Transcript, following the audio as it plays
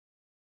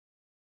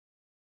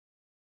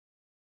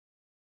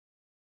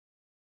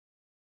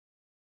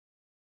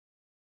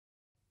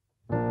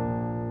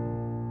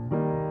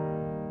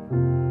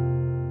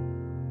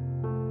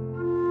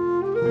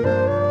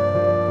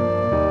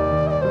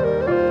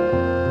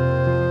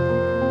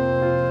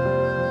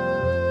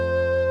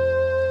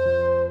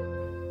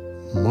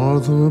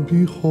Mother,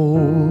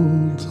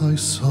 behold thy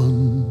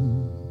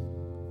son.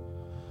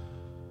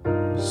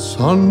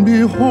 Son,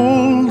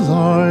 behold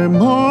thy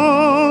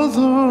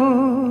mother.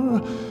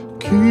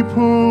 Keep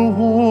her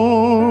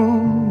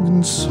warm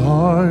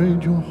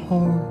inside your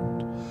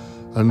heart,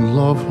 and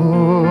love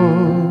her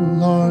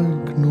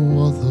like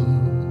no other.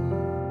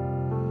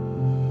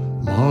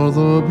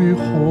 Mother,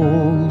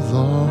 behold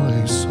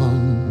thy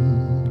son.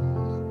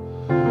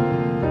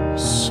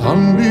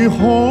 Son,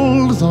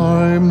 behold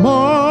thy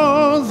mother.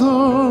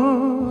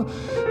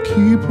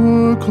 Keep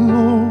her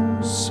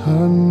close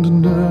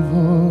and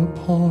never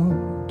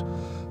part,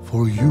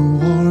 for you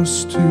are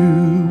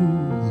still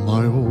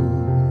my own.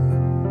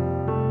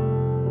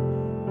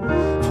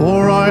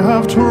 For I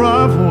have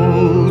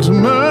traveled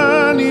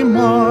many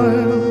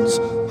miles,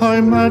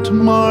 I'm at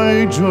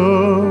my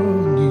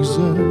journey's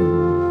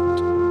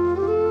end.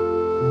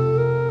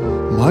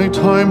 My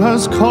time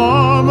has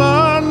come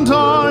and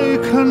I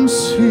can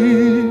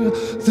see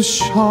the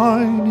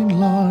shining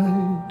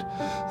light,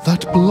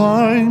 that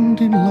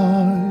blinding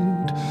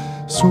light,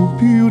 so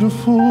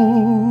beautiful,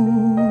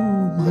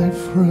 my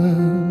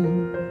friends.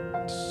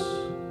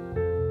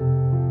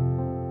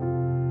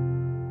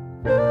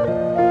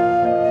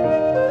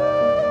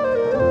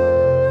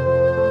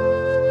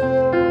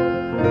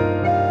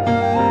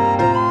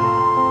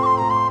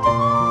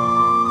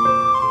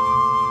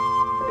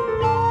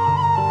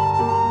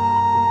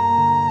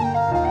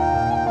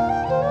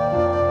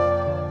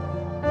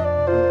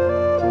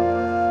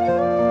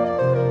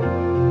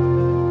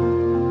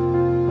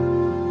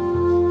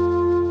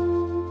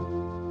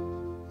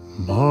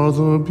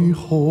 Mother,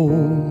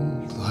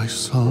 behold thy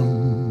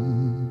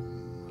son.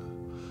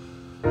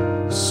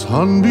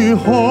 Son,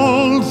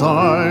 behold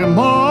thy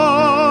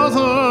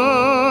mother.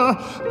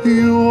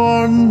 You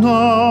are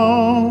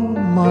now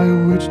my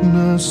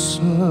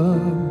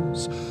witnesses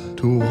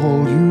to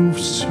all you've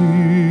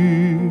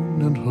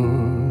seen and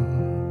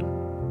heard.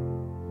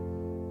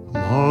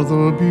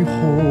 Mother,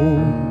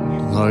 behold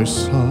thy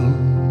son.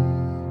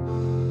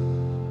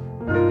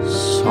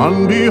 Son,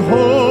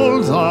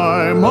 behold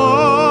thy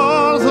mother.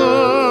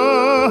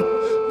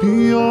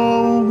 Be a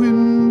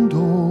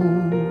window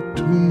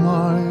to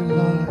my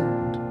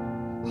light,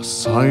 a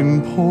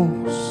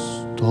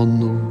signpost on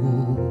the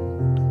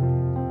road.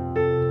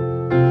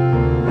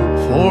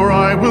 For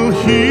I will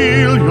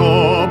heal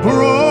your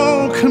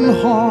broken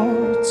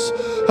hearts,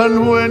 and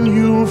when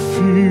you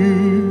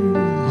feel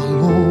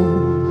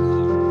alone,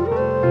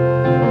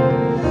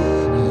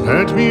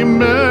 let me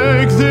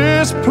make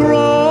this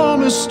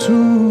promise to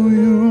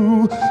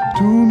you: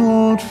 do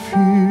not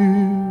fear,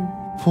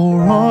 for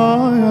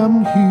I am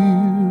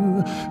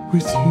here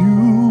with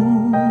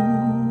you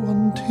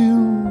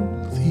until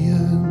the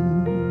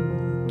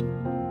end.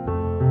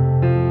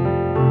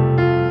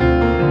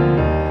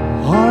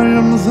 I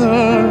am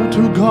there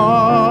to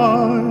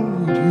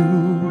guide you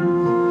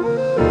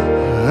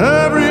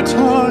every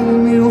time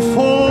you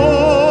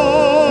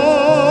fall,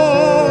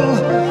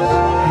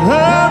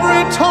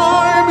 every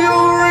time you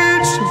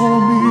reach for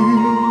me.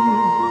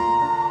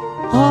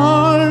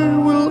 I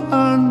will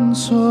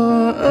answer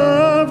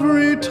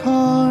every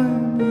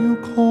time you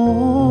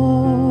call.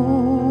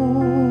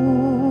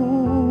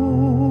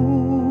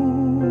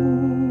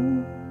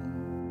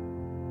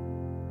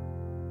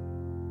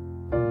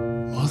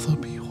 Mother,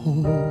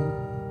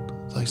 behold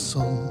thy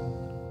son.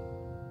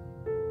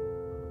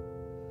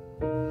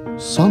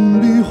 Son,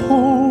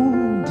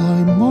 behold thy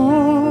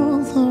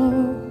mother.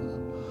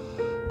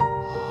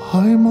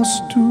 I must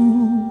do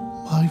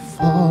my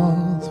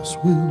Father's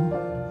will,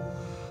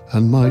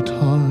 and my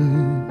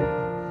time,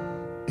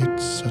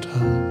 it's at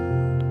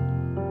hand.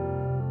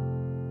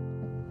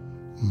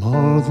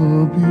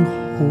 Mother,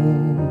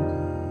 behold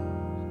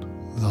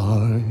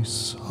thy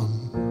son.